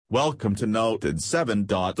Welcome to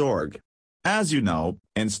Noted7.org. As you know,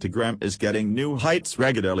 Instagram is getting new heights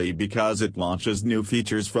regularly because it launches new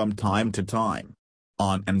features from time to time.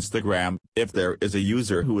 On Instagram, if there is a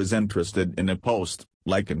user who is interested in a post,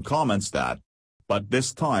 like and comments that. But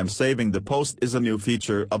this time saving the post is a new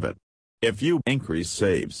feature of it. If you increase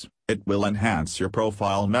saves, it will enhance your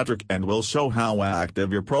profile metric and will show how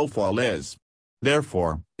active your profile is.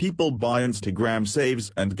 Therefore, people buy Instagram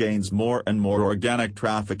saves and gains more and more organic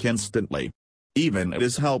traffic instantly. Even it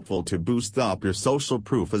is helpful to boost up your social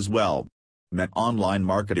proof as well. Many online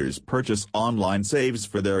marketers purchase online saves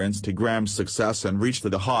for their Instagram success and reach to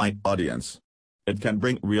the high audience. It can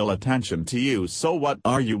bring real attention to you, so what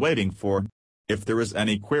are you waiting for? If there is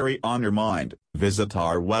any query on your mind, visit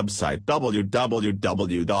our website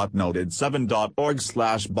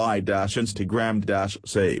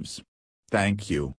www.noted7.org/buy-instagram-saves. Thank you.